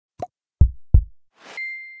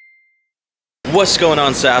What's going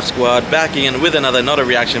on, Saf Squad? Back again with another not a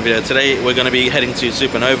reaction video. Today we're going to be heading to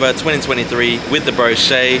Supanova 2023 with the bro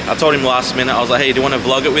Shay. I told him last minute, I was like, hey, do you want to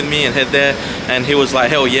vlog it with me and head there? And he was like,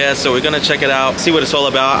 hell yeah. So we're going to check it out, see what it's all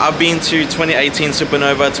about. I've been to 2018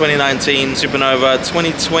 Supanova, 2019 Supanova,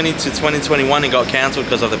 2020 to 2021 it got cancelled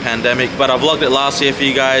because of the pandemic. But I vlogged it last year for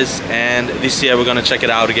you guys, and this year we're going to check it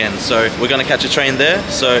out again. So we're going to catch a train there.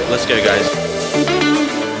 So let's go, guys.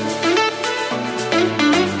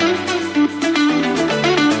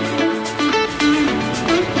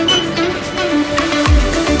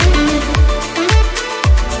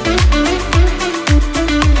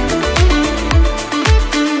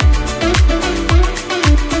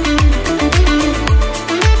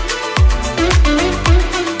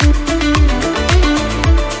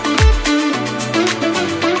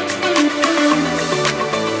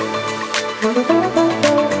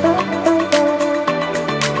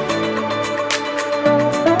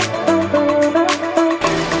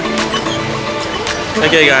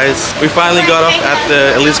 Okay guys, we finally got off at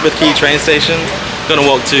the Elizabeth Quay train station. Gonna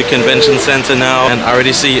walk to Convention Center now, and I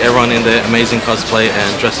already see everyone in their amazing cosplay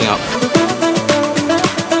and dressing up.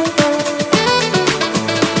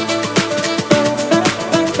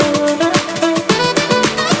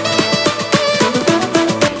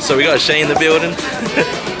 So we got Shay in the building,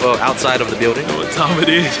 well, outside of the building. What time it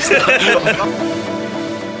is?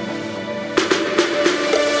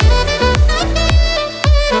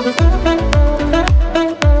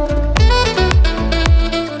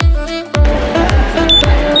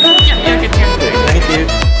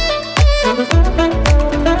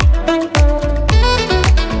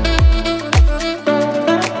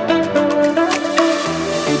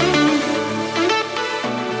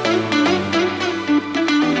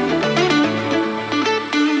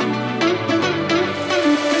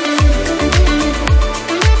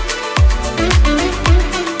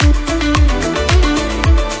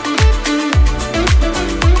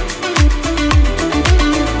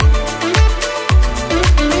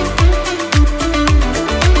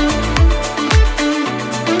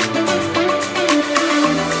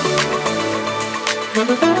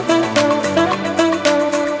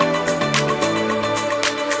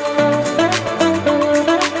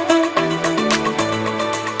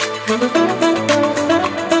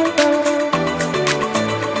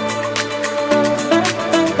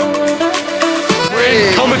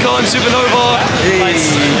 Supanova. Hey.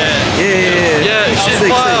 Yeah, shit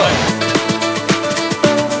fire.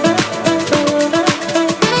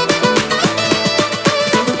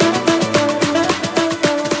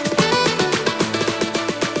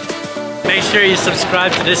 Make sure you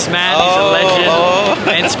subscribe to this man. He's a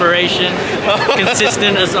legend, inspiration,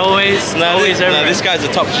 consistent as always. No, this guy's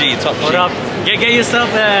a top G. What up? Get yourself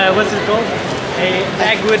what's it called? A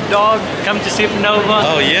Agwood dog. Come to Supanova.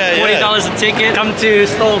 Oh yeah, $40 a ticket. Come to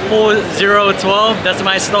stall 4012. That's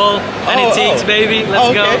my stall. Antiques, baby.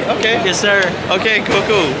 Let's go. Okay. Yes, sir. Okay, cool.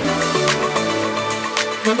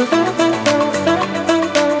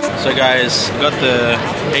 So guys, got the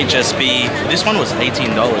HSP. This one was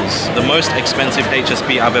 $18. The most expensive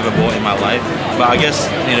HSP I've ever bought in my life. But I guess,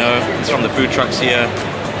 you know, it's from the food trucks here.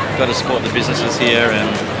 Got to support the businesses here and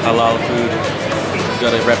halal food.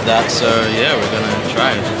 Gotta rep that, so yeah, we're gonna try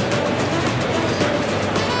it.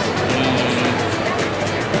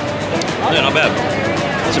 Yeah, not bad.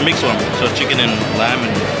 It's a mixed one, so chicken and lamb and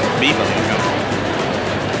beef, I think.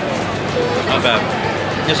 Not bad.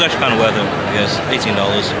 It's actually kind of worth it, I guess. $18.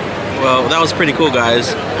 Well, that was pretty cool,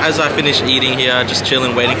 guys. As I finished eating here, just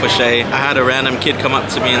chilling, waiting for Shay, I had a random kid come up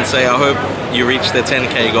to me and say, I hope you reach the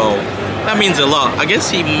 10K goal. That means a lot. I guess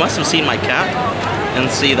he must have seen my cat and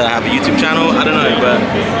see that I have a YouTube channel. I don't know, but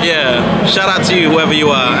yeah, shout out to you, whoever you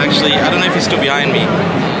are. Actually, I don't know if he's still behind me.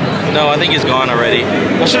 No, I think he's gone already.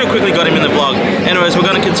 I should have quickly got him in the vlog. Anyways, we're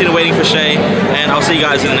gonna continue waiting for Shay, and I'll see you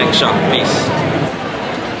guys in the next shot. Peace.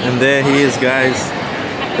 And there he is, guys.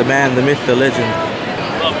 The man, the myth, the legend.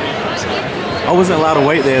 I wasn't allowed to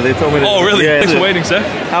wait there. They told me to. Oh, really? Yeah, Thanks for waiting, sir.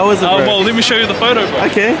 How was it, bro? Well, let me show you the photo, bro.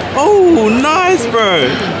 Okay. Oh, nice, bro.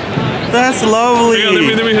 That's lovely. Yeah, let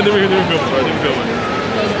me film.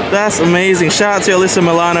 That's amazing. Shout out to Alyssa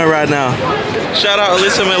Milano right now. Shout out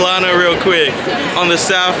Alyssa Milano real quick on the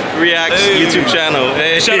Saf Reacts YouTube channel.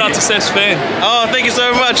 Hey. Shout out to Saf's fan. Oh, thank you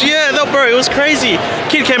so much. Yeah, no, bro, it was crazy.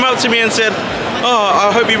 Kid came up to me and said, oh,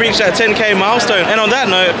 I hope you reach that 10K milestone. And on that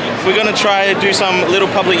note, we're gonna try to do some little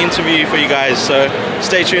public interview for you guys. So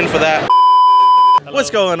stay tuned for that. What's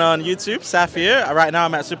going on YouTube? Saf here. Right now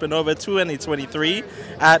I'm at Supanova 2023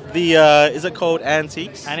 at the, is it called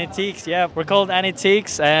Antiques? Antiques, yeah. We're called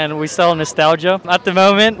Antiques and we sell nostalgia. At the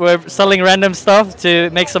moment we're selling random stuff to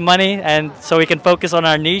make some money and so we can focus on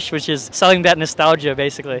our niche, which is selling that nostalgia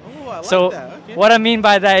basically. Oh, I like so that. Okay. What I mean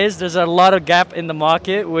by that is there's a lot of gap in the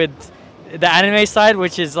market with the anime side,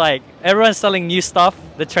 which is like everyone's selling new stuff,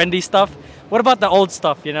 the trendy stuff. What about the old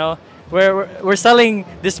stuff, you know? We're selling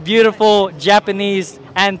this beautiful Japanese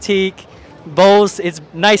antique bowls. It's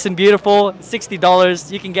nice and beautiful.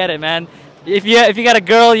 $60. You can get it, man. If you got a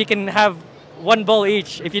girl, you can have one bowl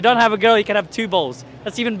each. If you don't have a girl, you can have 2 bowls.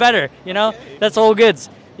 That's even better, you know? That's all goods.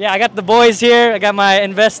 Yeah, I got the boys here. I got my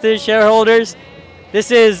investors, shareholders.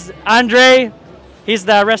 This is Andre. He's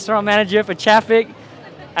the restaurant manager for Traffic.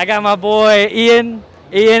 I got my boy Ian.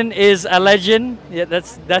 Ian is a legend. Yeah,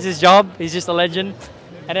 that's his job. He's just a legend.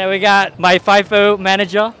 And then we got my FIFO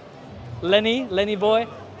manager, Lenny boy.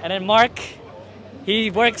 And then Mark, he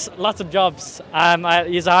works lots of jobs.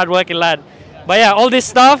 He's a hard-working lad. But yeah, all this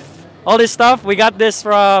stuff, we got this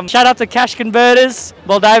from, shout out to Cash Converters,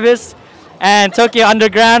 Baldivis, and Tokyo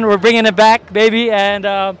Underground. We're bringing it back, baby. And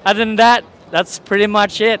other than that, that's pretty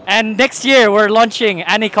much it. And next year, we're launching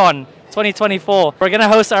CANNINGTON 2024. We're gonna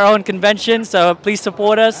host our own convention, so please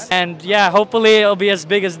support us. And yeah, hopefully it'll be as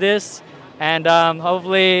big as this. And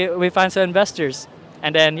hopefully we find some investors.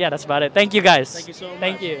 And then, yeah, that's about it. Thank you, guys. Thank you so much.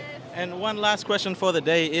 Thank you. And one last question for the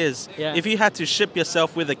day is, if you had to ship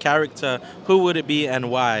yourself with a character, who would it be and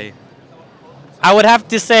why? I would have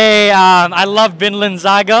to say I love Vinland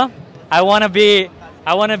Saga. I wanna be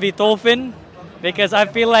Thorfinn because I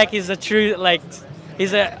feel like he's a true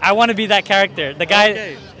I wanna be that character. The guy.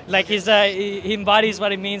 Okay. Like he embodies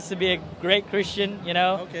what it means to be a great Christian, you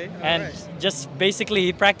know, and just basically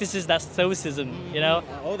he practices that stoicism, you know.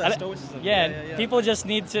 Oh, that stoicism. Yeah, people just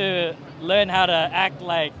need to learn how to act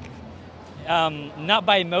like not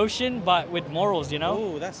by emotion but with morals, you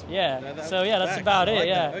know. Oh, that's so yeah, that's about it.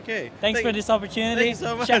 Yeah. Okay. Thanks for this opportunity. Thank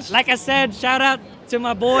you so much. Like I said, shout out to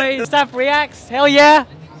my boy Saf Reacts. Hell yeah,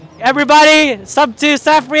 everybody, sub to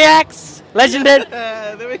Saf Reacts. Legended.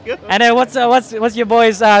 There we go. And then what's your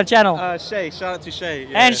boy's channel? Shay. Shout out to Shay.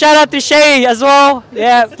 Yeah. And shout out to Shay as well.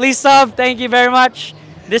 Yeah, please sub. Thank you very much.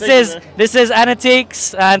 This is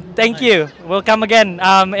Antiques, and thank you. We'll come again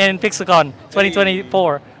in PixelCon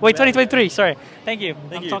 2024. Wait, 2023. Sorry. Thank you.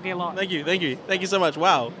 I'm talking a lot. Thank you so much.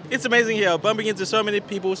 Wow, it's amazing here, bumping into so many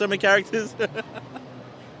people, so many characters.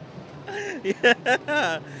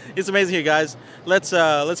 Yeah, it's amazing here, guys.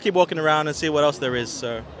 Let's keep walking around and see what else there is.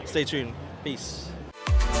 So stay tuned. Peace.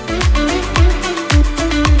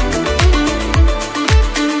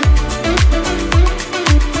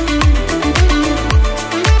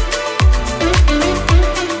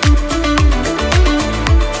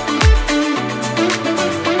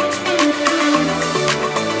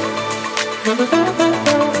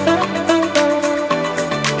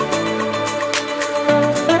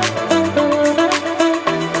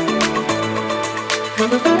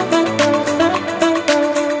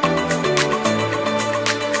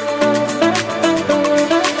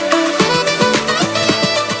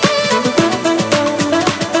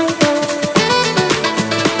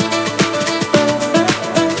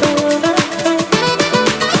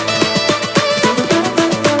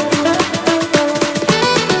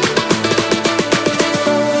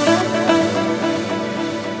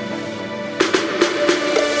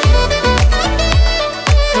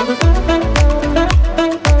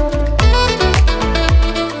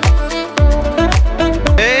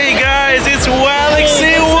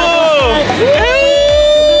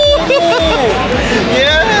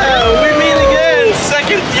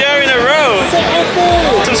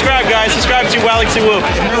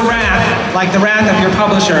 Like the wrath of your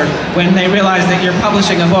publisher when they realize that you're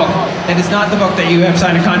publishing a book, that it's not the book that you have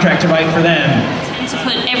signed a contract to write for them. I tend to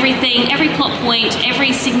put everything, every plot point,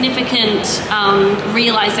 every significant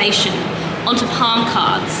realization onto palm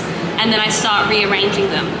cards, and then I start rearranging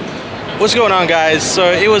them. What's going on, guys? So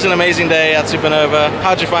it was an amazing day at Supanova.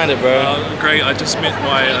 How'd you find it, bro? Great. I just met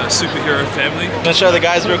my superhero family. Gonna show the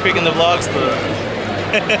guys real quick in the vlogs.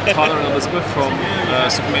 Tyler and Elizabeth from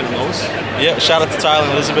Superman and Lois. Yep, shout out to Tyler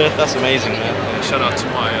and Elizabeth. That's amazing, man. Yeah, shout out to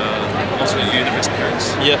my alternate universe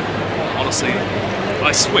parents. Yep. Honestly,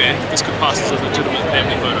 I swear this could pass as a legitimate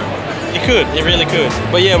family photo. You could, it really could.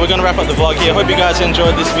 But yeah, we're gonna wrap up the vlog here. Hope you guys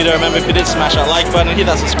enjoyed this video. Remember, if you did, smash that like button, hit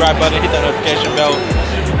that subscribe button, hit that notification bell,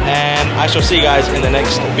 and I shall see you guys in the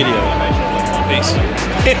next video. Peace.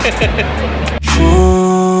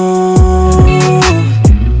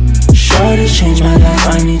 Shorty changed my life,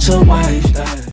 I need to wife that.